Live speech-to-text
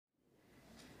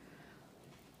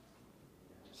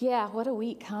Yeah, what a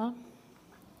week, huh?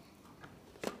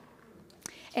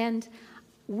 And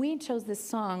we chose this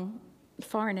song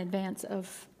far in advance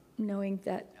of knowing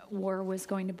that war was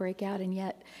going to break out, and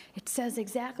yet it says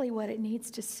exactly what it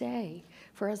needs to say.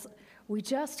 For us, we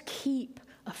just keep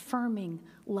affirming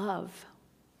love.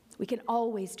 We can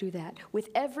always do that. With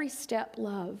every step,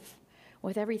 love.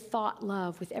 With every thought,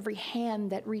 love. With every hand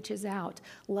that reaches out,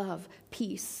 love,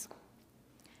 peace.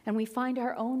 And we find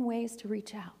our own ways to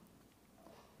reach out.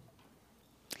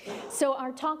 So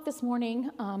our talk this morning,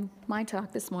 my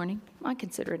talk this morning, I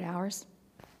consider it ours.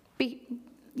 Be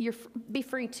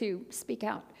free to speak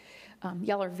out.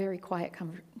 Y'all are a very quiet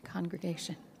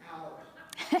congregation.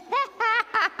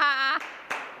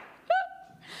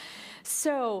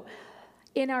 So,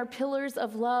 in our Pillars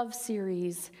of Love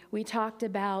series, we talked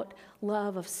about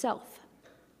love of self.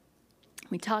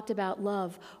 We talked about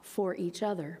love for each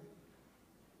other,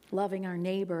 loving our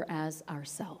neighbor as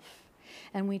ourself.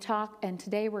 And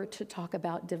today we're to talk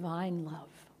about divine love.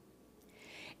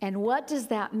 And what does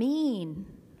that mean?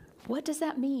 What does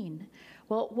that mean?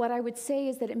 Well, what I would say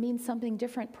is that it means something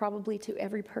different probably to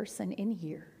every person in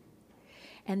here.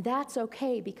 And that's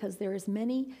okay, because there is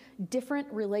many different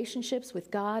relationships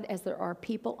with God as there are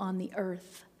people on the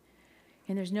earth.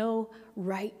 And there's no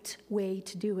right way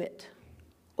to do it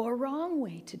or wrong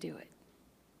way to do it.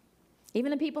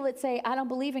 Even the people that say, I don't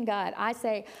believe in God, I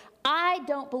say, I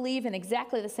don't believe in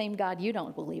exactly the same God you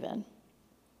don't believe in,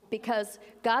 because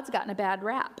God's gotten a bad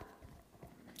rap.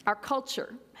 Our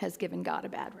culture has given God a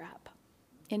bad rap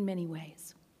in many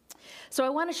ways. So I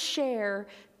want to share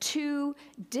two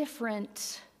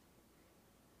different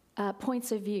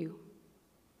points of view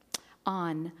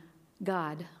on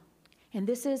God. And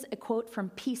this is a quote from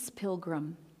Peace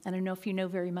Pilgrim. I don't know if you know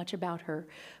very much about her,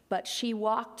 but she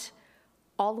walked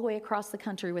all the way across the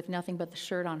country with nothing but the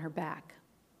shirt on her back,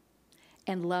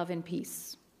 and love and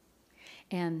peace.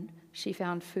 And she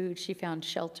found food, she found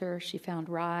shelter, she found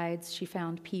rides, she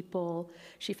found people,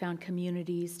 she found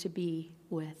communities to be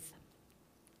with.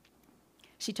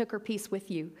 She took her peace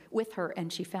with her,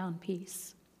 and she found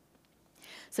peace.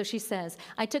 So she says,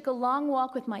 I took a long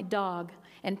walk with my dog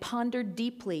and pondered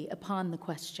deeply upon the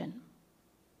question.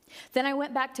 Then I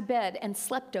went back to bed and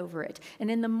slept over it, and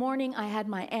in the morning I had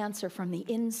my answer from the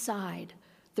inside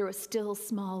through a still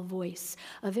small voice,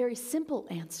 a very simple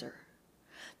answer,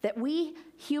 that we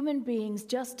human beings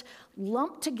just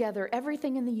lump together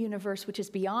everything in the universe which is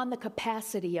beyond the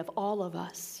capacity of all of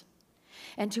us.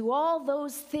 And to all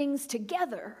those things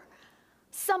together,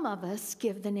 some of us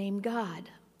give the name God.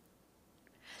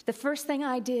 The first thing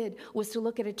I did was to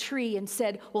look at a tree and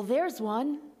said, well, there's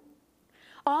one.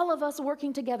 All of us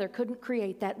working together couldn't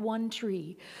create that one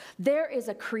tree. There is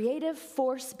a creative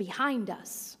force behind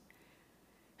us.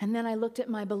 And then I looked at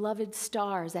my beloved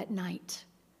stars at night,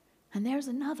 and there's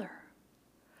another.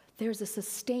 There's a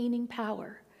sustaining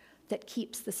power that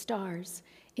keeps the stars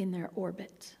in their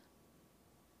orbit.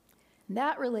 And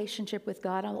that relationship with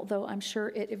God, although I'm sure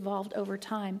it evolved over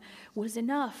time, was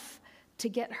enough to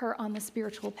get her on the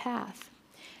spiritual path.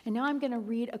 And now I'm going to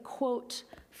read a quote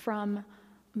from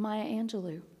Maya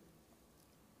Angelou.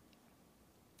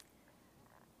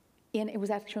 It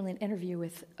was actually an interview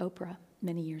with Oprah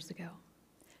many years ago.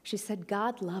 She said,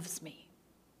 God loves me.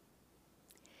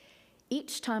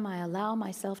 Each time I allow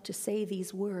myself to say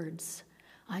these words,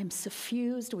 I am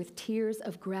suffused with tears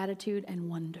of gratitude and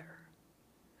wonder.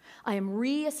 I am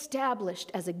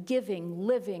reestablished as a giving,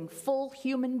 living, full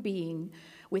human being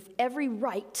with every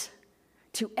right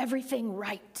to everything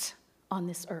right on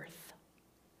this earth.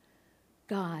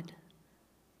 God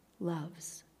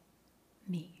loves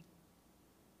me.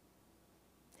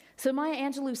 So Maya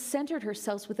Angelou centered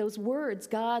herself with those words,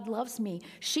 God loves me.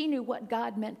 She knew what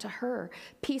God meant to her.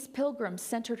 Peace Pilgrim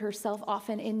centered herself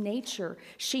often in nature.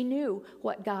 She knew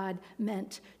what God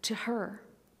meant to her.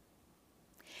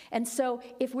 And so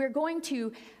if we're going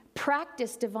to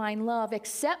practice divine love,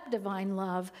 accept divine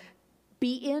love,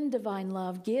 be in divine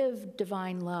love, give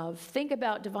divine love, think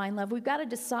about divine love, we've got to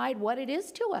decide what it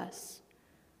is to us.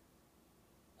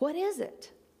 What is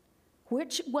it?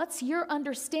 What's your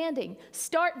understanding?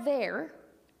 Start there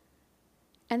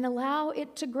and allow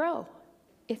it to grow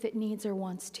if it needs or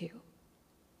wants to.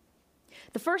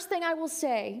 The first thing I will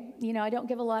say, I don't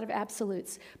give a lot of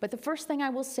absolutes, but the first thing I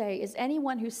will say is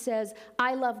anyone who says,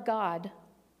 I love God,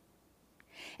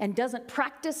 and doesn't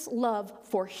practice love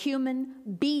for human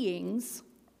beings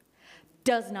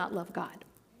does not love God.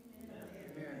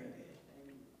 Amen.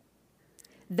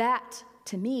 That,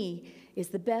 to me, is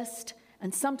the best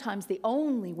and sometimes the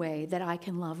only way that I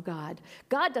can love God.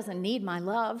 God doesn't need my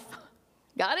love.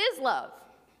 God is love.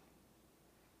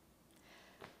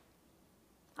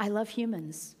 I love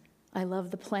humans. I love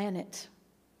the planet.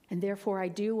 And therefore, I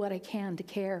do what I can to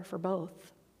care for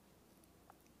both.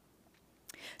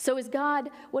 So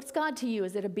what's God to you?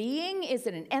 Is it a being? Is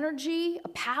it an energy? A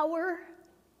power?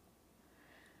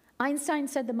 Einstein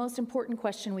said the most important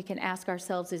question we can ask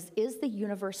ourselves is the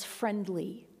universe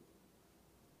friendly?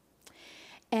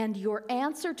 And your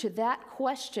answer to that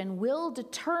question will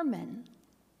determine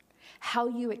how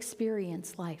you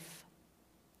experience life.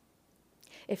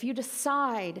 If you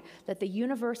decide that the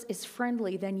universe is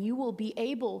friendly, then you will be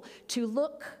able to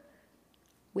look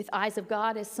with eyes of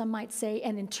God, as some might say,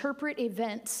 and interpret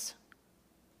events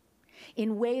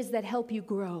in ways that help you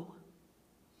grow,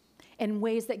 in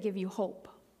ways that give you hope.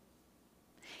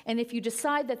 And if you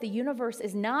decide that the universe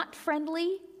is not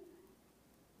friendly,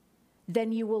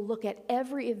 then you will look at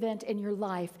every event in your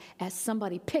life as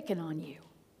somebody picking on you,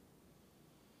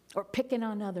 or picking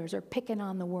on others, or picking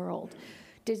on the world.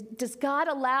 Does God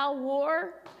allow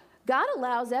war? God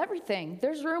allows everything.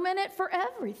 There's room in it for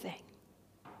everything.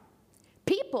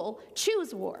 People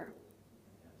choose war.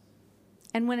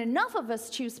 And when enough of us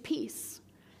choose peace,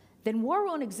 then war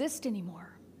won't exist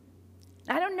anymore.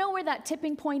 I don't know where that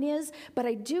tipping point is, but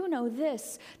I do know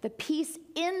this: the peace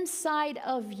inside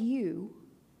of you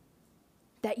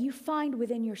that you find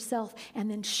within yourself and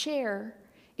then share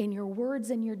in your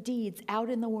words and your deeds out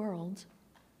in the world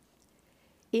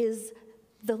is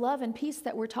the love and peace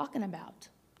that we're talking about,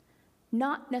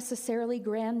 not necessarily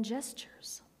grand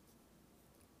gestures.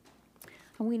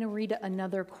 I'm going to read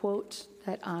another quote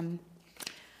that I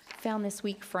found this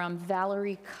week from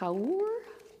Valerie Kaur.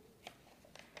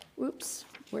 Oops,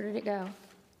 where did it go?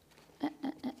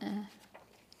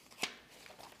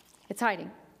 It's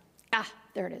hiding.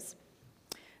 There it is.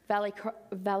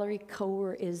 Valerie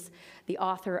Kaur is the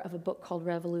author of a book called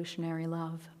Revolutionary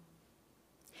Love.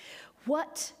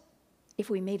 What if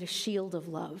we made a shield of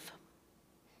love?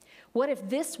 What if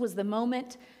this was the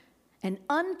moment an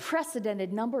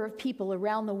unprecedented number of people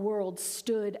around the world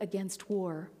stood against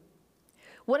war?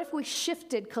 What if we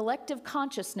shifted collective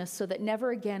consciousness so that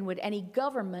never again would any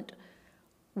government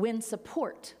win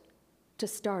support to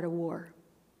start a war?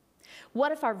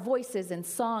 What if our voices and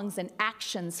songs and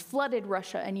actions flooded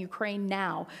Russia and Ukraine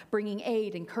now, bringing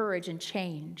aid and courage and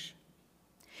change?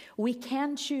 We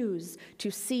can choose to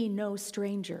see no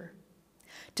stranger,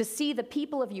 to see the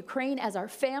people of Ukraine as our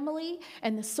family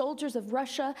and the soldiers of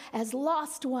Russia as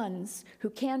lost ones who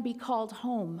can be called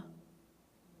home.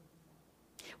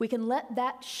 We can let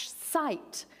that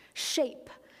sight shape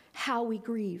how we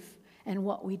grieve and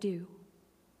what we do.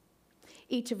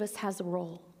 Each of us has a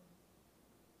role.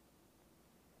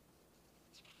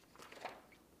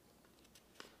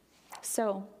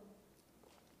 So,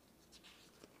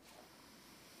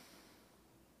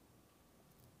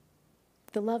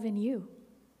 the love in you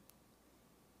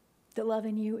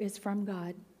is from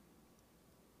God.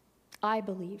 I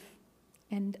believe.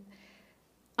 And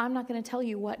I'm not going to tell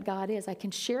you what God is. I can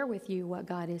share with you what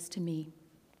God is to me,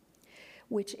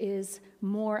 which is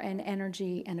more an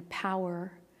energy and a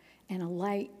power and a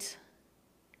light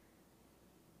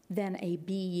than a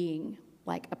being,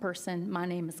 like a person. My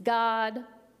name is God,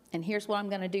 and here's what I'm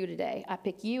going to do today. I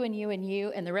pick you and you and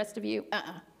you, and the rest of you,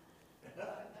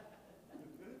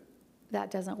 That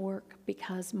doesn't work,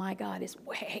 because my God is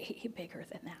way bigger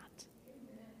than that.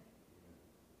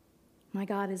 My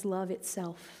God is love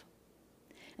itself.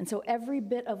 And so every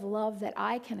bit of love that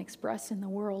I can express in the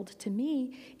world, to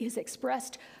me, is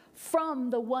expressed from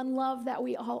the one love that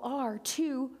we all are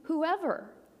to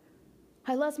whoever.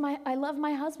 I love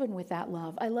my husband with that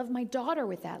love. I love my daughter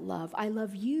with that love. I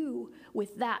love you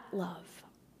with that love.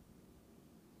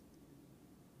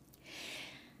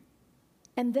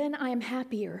 And then I am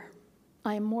happier.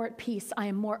 I am more at peace. I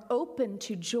am more open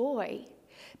to joy,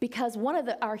 because one of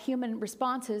our human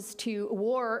responses to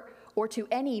war or to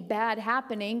any bad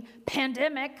happening,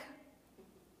 pandemic,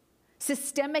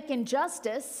 systemic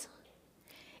injustice,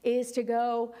 is to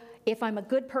go, if I'm a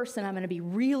good person, I'm going to be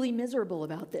really miserable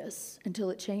about this until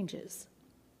it changes.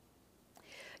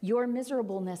 Your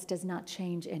miserableness does not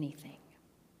change anything,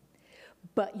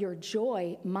 but your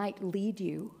joy might lead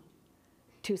you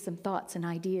to some thoughts and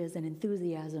ideas and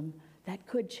enthusiasm that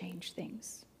could change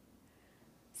things.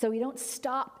 So we don't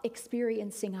stop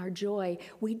experiencing our joy.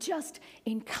 We just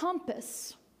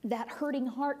encompass that hurting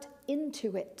heart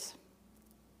into it.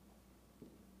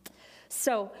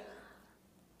 So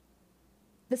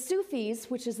the Sufis,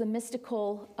 which is the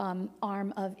mystical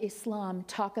arm of Islam,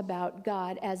 talk about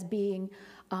God as being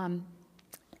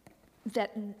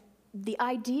that the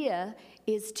idea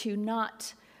is to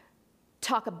not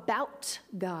talk about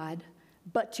God,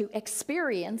 but to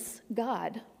experience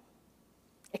God,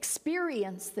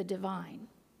 experience the divine.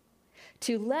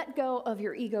 To let go of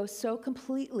your ego so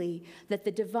completely that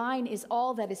the divine is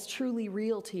all that is truly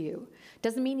real to you.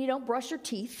 Doesn't mean you don't brush your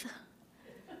teeth.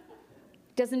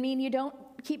 Doesn't mean you don't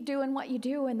keep doing what you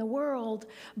do in the world,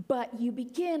 but you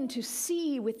begin to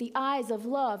see with the eyes of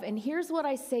love. And here's what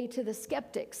I say to the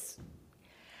skeptics.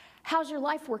 How's your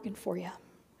life working for you?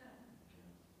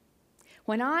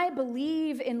 When I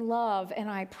believe in love and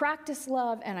I practice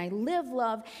love and I live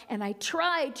love and I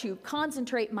try to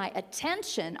concentrate my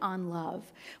attention on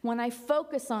love, when I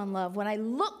focus on love, when I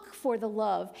look for the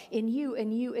love in you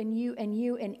and you and you and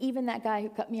you and even that guy who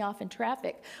cut me off in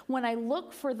traffic, when I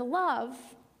look for the love,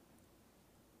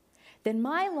 then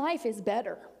my life is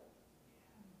better.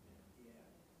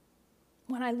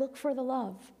 When I look for the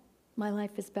love, my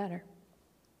life is better.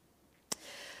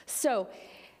 So,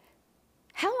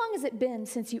 how long has it been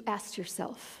since you asked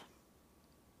yourself?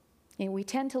 And we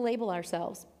tend to label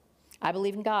ourselves. I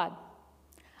believe in God.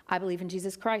 I believe in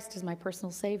Jesus Christ as my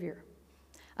personal Savior.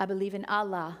 I believe in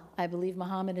Allah. I believe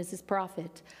Muhammad is his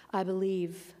prophet. I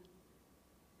believe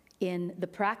in the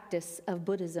practice of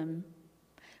Buddhism,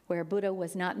 where Buddha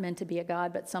was not meant to be a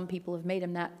god, but some people have made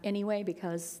him that anyway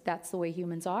because that's the way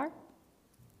humans are.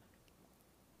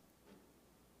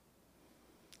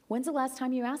 When's the last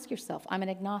time you asked yourself? I'm an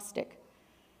agnostic.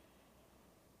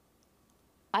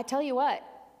 I tell you what,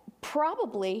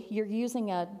 probably you're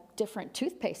using a different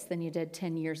toothpaste than you did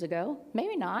 10 years ago.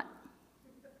 Maybe not.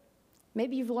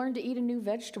 Maybe you've learned to eat a new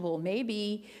vegetable.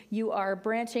 Maybe you are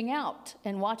branching out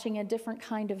and watching a different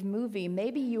kind of movie.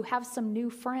 Maybe you have some new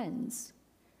friends.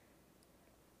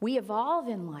 We evolve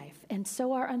in life, and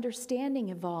so our understanding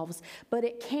evolves. But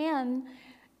it can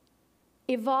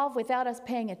evolve without us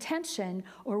paying attention,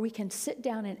 or we can sit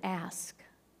down and ask,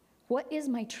 what is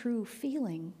my true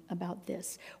feeling about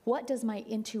this? What does my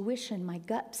intuition, my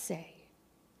gut say?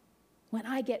 When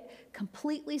I get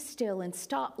completely still and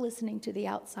stop listening to the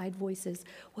outside voices,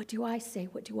 what do I say?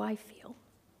 What do I feel?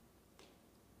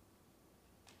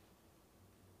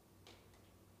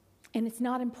 And it's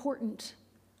not important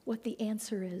what the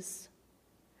answer is.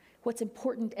 What's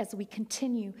important as we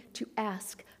continue to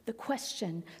ask the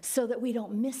question so that we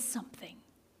don't miss something.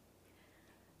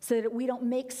 So that we don't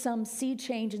make some sea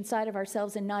change inside of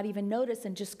ourselves and not even notice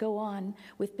and just go on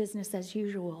with business as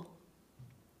usual.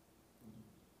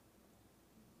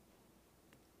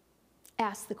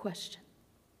 Ask the question.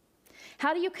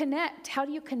 How do you connect? How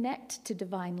do you connect to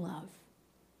divine love?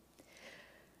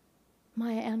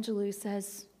 Maya Angelou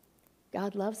says,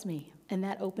 God loves me, and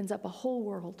that opens up a whole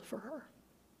world for her.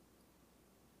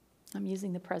 I'm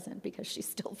using the present because she's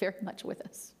still very much with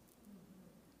us.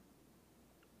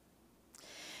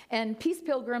 And Peace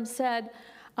Pilgrim said,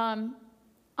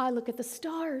 I look at the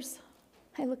stars,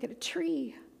 I look at a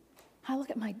tree, I look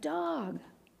at my dog.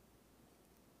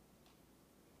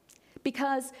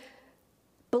 Because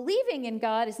believing in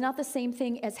God is not the same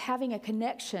thing as having a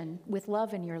connection with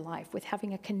love in your life, with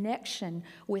having a connection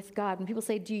with God. When people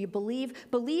say, do you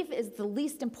believe? Believe is the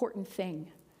least important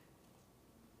thing.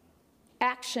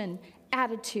 Action,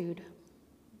 attitude,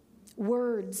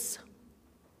 words.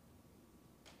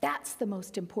 That's the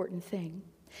most important thing.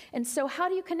 And so how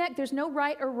do you connect? There's no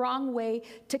right or wrong way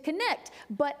to connect.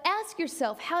 But ask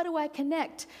yourself, how do I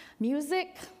connect?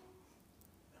 Music?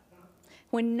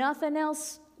 When nothing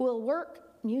else will work,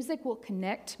 music will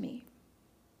connect me.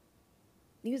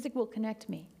 Music will connect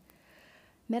me.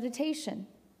 Meditation.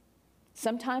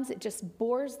 Sometimes it just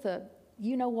bores the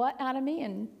you-know-what out of me,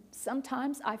 and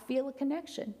sometimes I feel a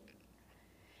connection.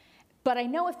 But I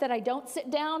know if that I don't sit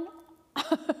down,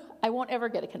 I won't ever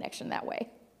get a connection that way.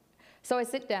 So I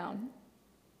sit down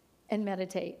and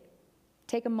meditate.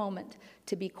 Take a moment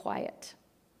to be quiet.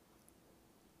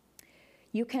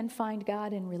 You can find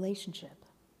God in relationship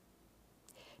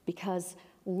because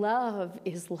love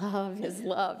is love is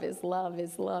love is love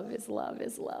is love is love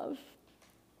is love.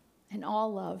 And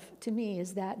all love, to me,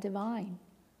 is that divine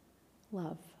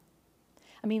love.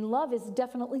 I mean, love is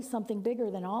definitely something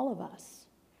bigger than all of us.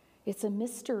 It's a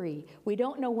mystery. We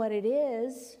don't know what it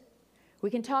is. We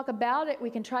can talk about it,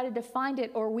 we can try to define it,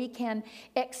 or we can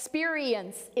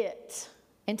experience it.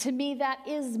 And to me, that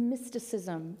is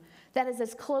mysticism. That is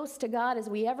as close to God as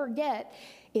we ever get,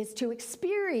 is to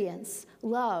experience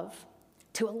love,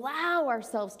 to allow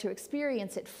ourselves to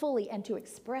experience it fully and to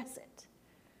express it.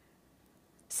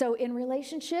 So in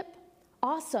relationship,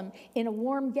 awesome. In a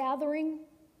warm gathering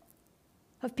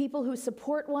of people who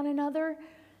support one another,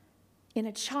 in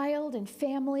a child and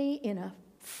family, in a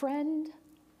friend,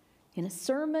 in a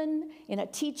sermon, in a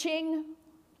teaching,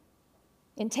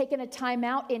 in taking a time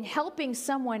out, in helping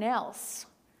someone else.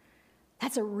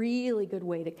 That's a really good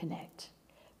way to connect.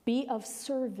 Be of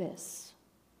service.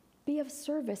 Be of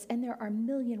service, and there are a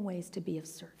million ways to be of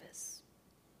service.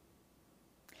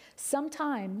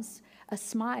 Sometimes a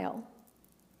smile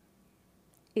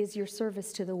is your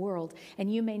service to the world,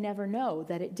 and you may never know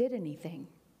that it did anything.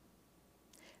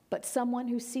 But someone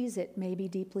who sees it may be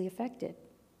deeply affected.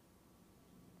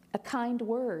 A kind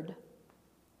word,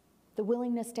 the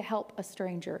willingness to help a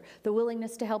stranger, the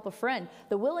willingness to help a friend,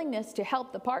 the willingness to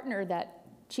help the partner that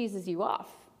cheeses you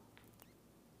off.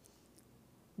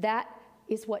 That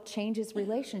is what changes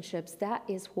relationships. That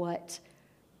is what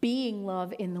being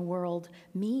love in the world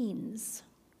means.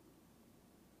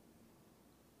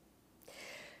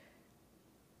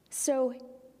 So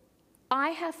I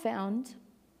have found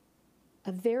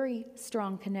a very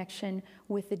strong connection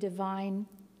with the divine,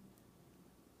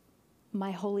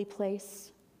 my holy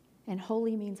place. And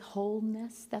holy means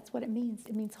wholeness. That's what it means.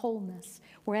 It means wholeness,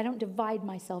 where I don't divide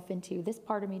myself into this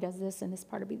part of me does this and this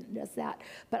part of me does that,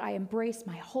 but I embrace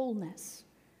my wholeness.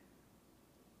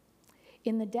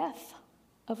 In the death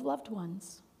of loved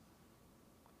ones,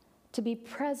 to be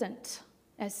present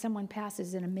as someone passes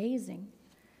is an amazing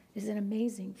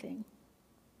thing.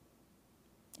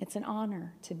 It's an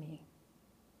honor to me.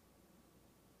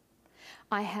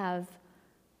 I have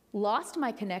lost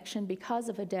my connection because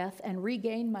of a death and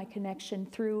regained my connection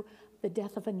through the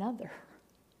death of another.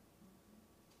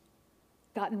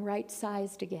 Gotten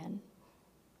right-sized again.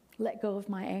 Let go of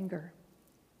my anger.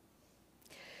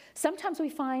 Sometimes we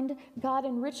find God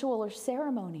in ritual or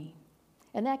ceremony,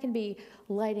 and that can be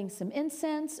lighting some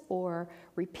incense or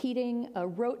repeating a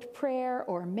rote prayer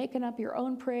or making up your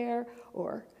own prayer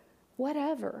or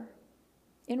whatever.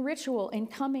 In ritual, in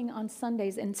coming on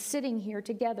Sundays and sitting here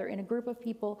together in a group of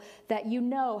people that you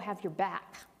know have your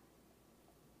back.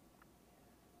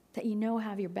 That you know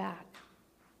have your back.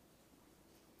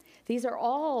 These are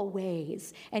all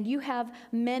ways, and you have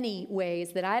many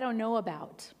ways that I don't know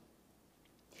about.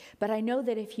 But I know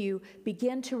that if you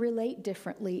begin to relate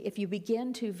differently, if you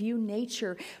begin to view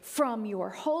nature from your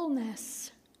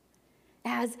wholeness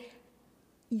as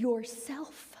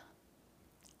yourself.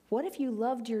 What if you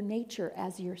loved your nature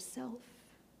as yourself?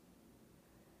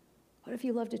 What if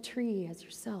you loved a tree as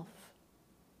yourself?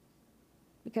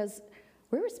 Because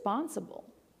we're responsible.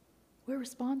 We're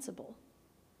responsible.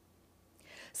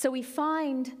 So we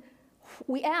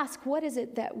ask, what is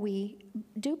it that we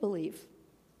do believe?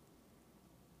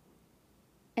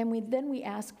 And then we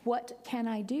ask, what can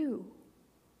I do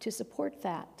to support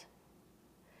that?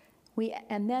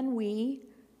 And then we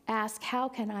ask, how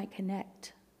can I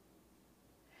connect?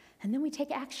 And then we take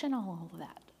action on all of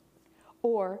that.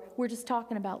 Or we're just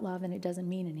talking about love and it doesn't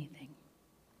mean anything.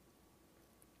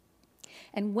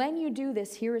 And when you do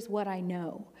this, here is what I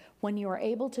know. When you are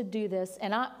able to do this,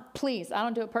 and please, I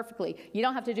don't do it perfectly. You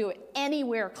don't have to do it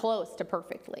anywhere close to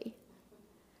perfectly.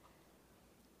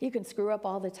 You can screw up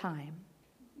all the time.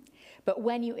 But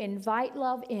when you invite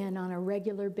love in on a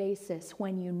regular basis,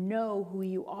 when you know who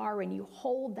you are and you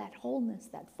hold that wholeness,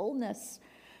 that fullness,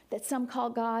 that some call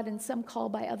God and some call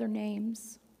by other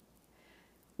names.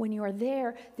 When you are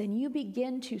there, then you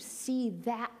begin to see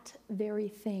that very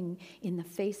thing in the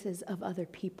faces of other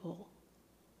people.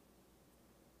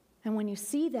 And when you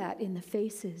see that in the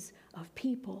faces of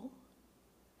people,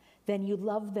 then you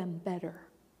love them better.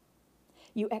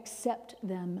 You accept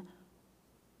them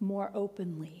more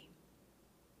openly.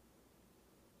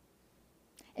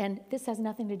 And this has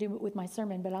nothing to do with my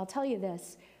sermon, but I'll tell you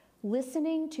this.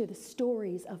 Listening to the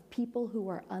stories of people who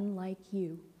are unlike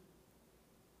you,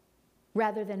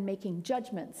 rather than making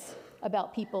judgments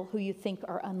about people who you think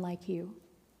are unlike you,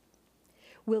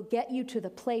 will get you to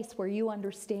the place where you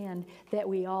understand that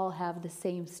we all have the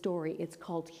same story. It's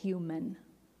called human.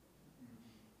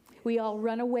 We all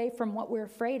run away from what we're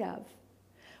afraid of.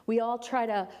 We all try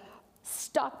to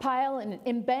stockpile and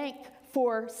embank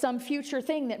for some future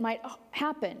thing that might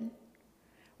happen.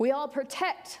 We all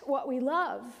protect what we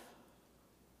love.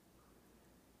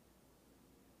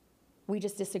 We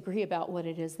just disagree about what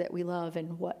it is that we love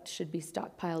and what should be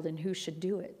stockpiled and who should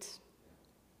do it.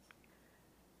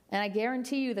 And I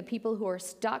guarantee you the people who are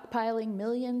stockpiling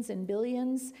millions and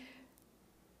billions,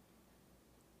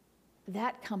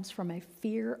 that comes from a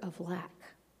fear of lack.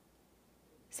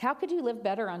 So how could you live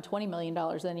better on $20 million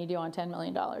than you do on $10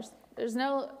 million? There's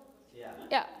no,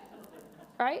 yeah,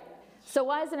 right? So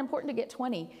why is it important to get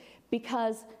 20?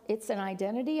 Because it's an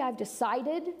identity. I've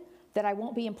decided that I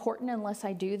won't be important unless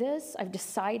I do this. I've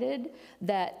decided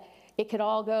that it could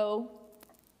all go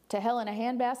to hell in a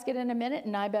handbasket in a minute,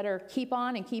 and I better keep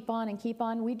on and keep on and keep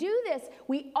on. We do this.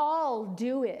 We all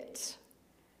do it.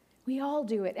 We all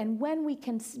do it. And when we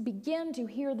can begin to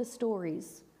hear the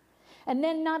stories And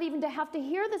then not even to have to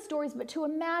hear the stories, but to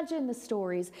imagine the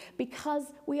stories,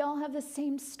 because we all have the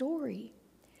same story.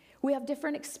 We have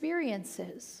different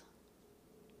experiences.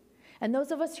 And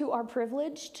those of us who are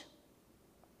privileged,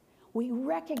 we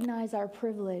recognize our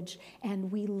privilege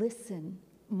and we listen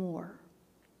more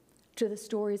to the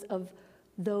stories of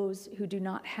those who do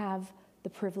not have the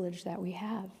privilege that we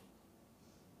have.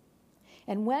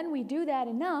 And when we do that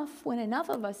enough, when enough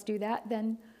of us do that,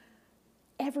 then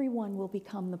everyone will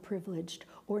become the privileged,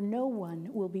 or no one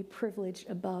will be privileged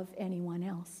above anyone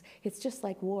else. It's just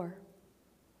like war.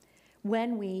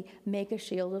 When we make a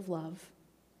shield of love,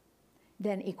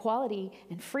 then equality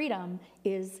and freedom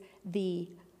is the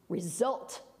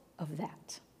result of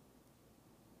that.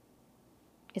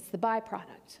 It's the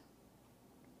byproduct.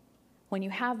 When you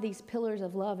have these pillars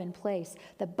of love in place,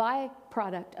 the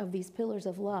byproduct of these pillars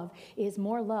of love is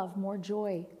more love, more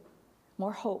joy,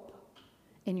 more hope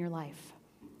in your life.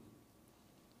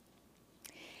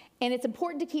 And it's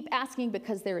important to keep asking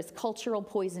because there is cultural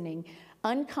poisoning,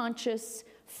 unconscious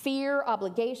fear,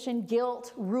 obligation,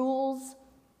 guilt, rules,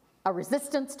 a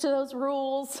resistance to those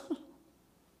rules.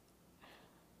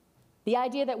 The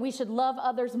idea that we should love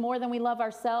others more than we love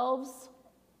ourselves.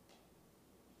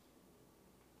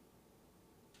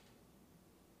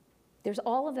 There's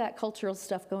all of that cultural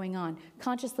stuff going on,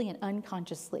 consciously and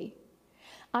unconsciously.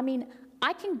 I mean,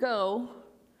 I can go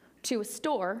to a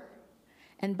store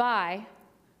and buy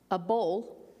a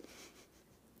bowl.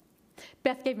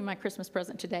 Beth gave me my Christmas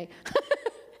present today.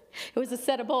 It was a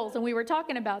set of bowls, and we were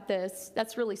talking about this.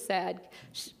 That's really sad.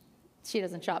 She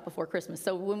doesn't shop before Christmas,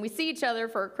 so when we see each other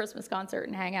for a Christmas concert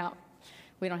and hang out,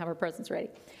 we don't have our presents ready.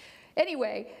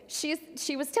 Anyway, she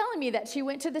was telling me that she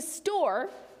went to the store,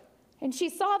 and she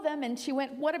saw them, and she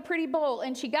went, what a pretty bowl.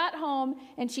 And she got home,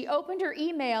 and she opened her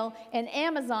email, and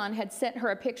Amazon had sent her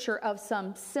a picture of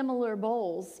some similar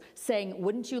bowls, saying,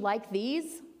 wouldn't you like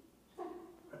these?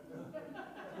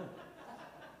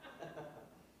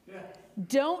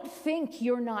 Don't think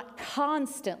you're not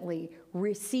constantly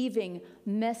receiving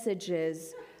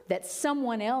messages that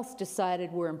someone else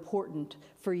decided were important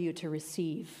for you to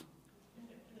receive.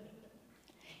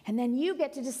 And then you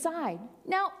get to decide,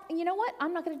 now, you know what?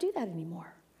 I'm not going to do that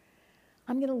anymore.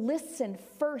 I'm going to listen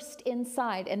first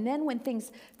inside. And then when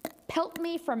things pelt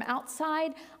me from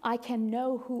outside, I can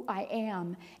know who I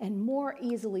am and more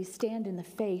easily stand in the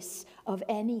face of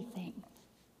anything.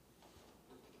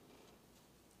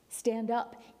 Stand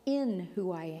up in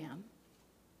who I am.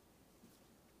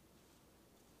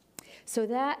 So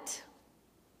that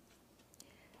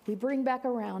we bring back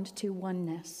around to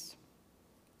oneness.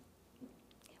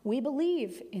 We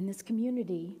believe in this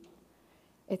community.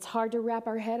 It's hard to wrap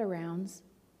our head around.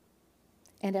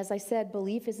 And as I said,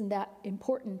 belief isn't that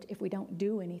important if we don't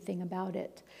do anything about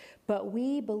it. But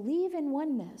we believe in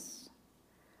oneness.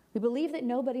 We believe that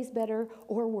nobody's better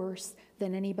or worse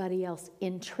than anybody else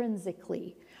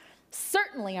intrinsically.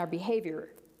 Certainly our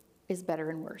behavior is better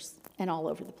and worse and all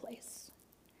over the place.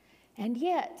 And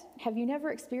yet, have you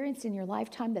never experienced in your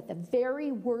lifetime that the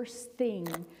very worst thing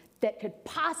that could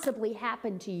possibly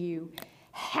happen to you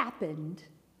happened?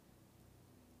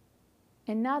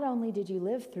 And not only did you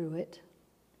live through it,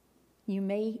 you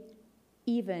may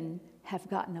even have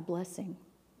gotten a blessing.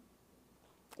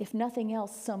 If nothing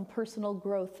else, some personal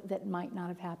growth that might not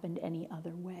have happened any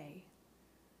other way.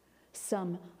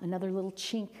 Another little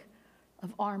chink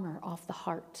of armor off the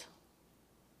heart.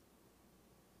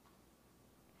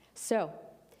 So,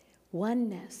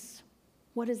 oneness,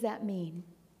 what does that mean?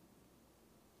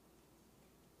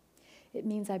 It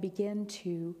means I begin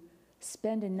to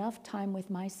spend enough time with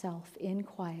myself in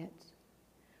quiet,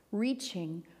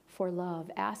 reaching for love,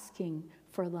 asking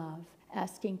for love,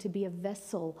 asking to be a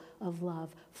vessel of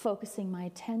love, focusing my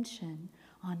attention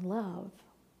on love.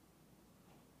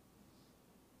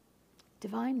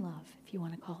 Divine love, if you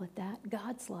want to call it that.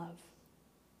 God's love.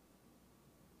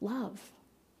 Love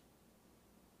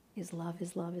is love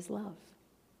is love is love.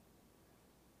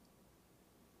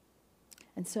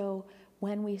 And so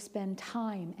when we spend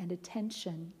time and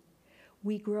attention,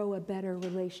 we grow a better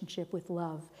relationship with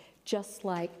love. Just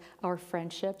like our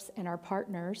friendships and our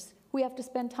partners, we have to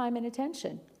spend time and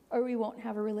attention, or we won't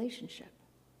have a relationship.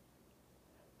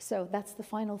 So that's the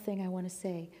final thing I want to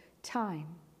say. Time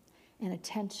and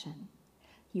attention.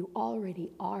 You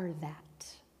already are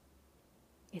that.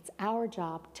 It's our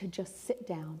job to just sit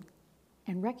down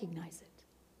and recognize it,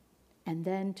 and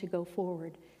then to go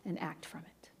forward and act from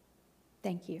it.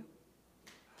 Thank you.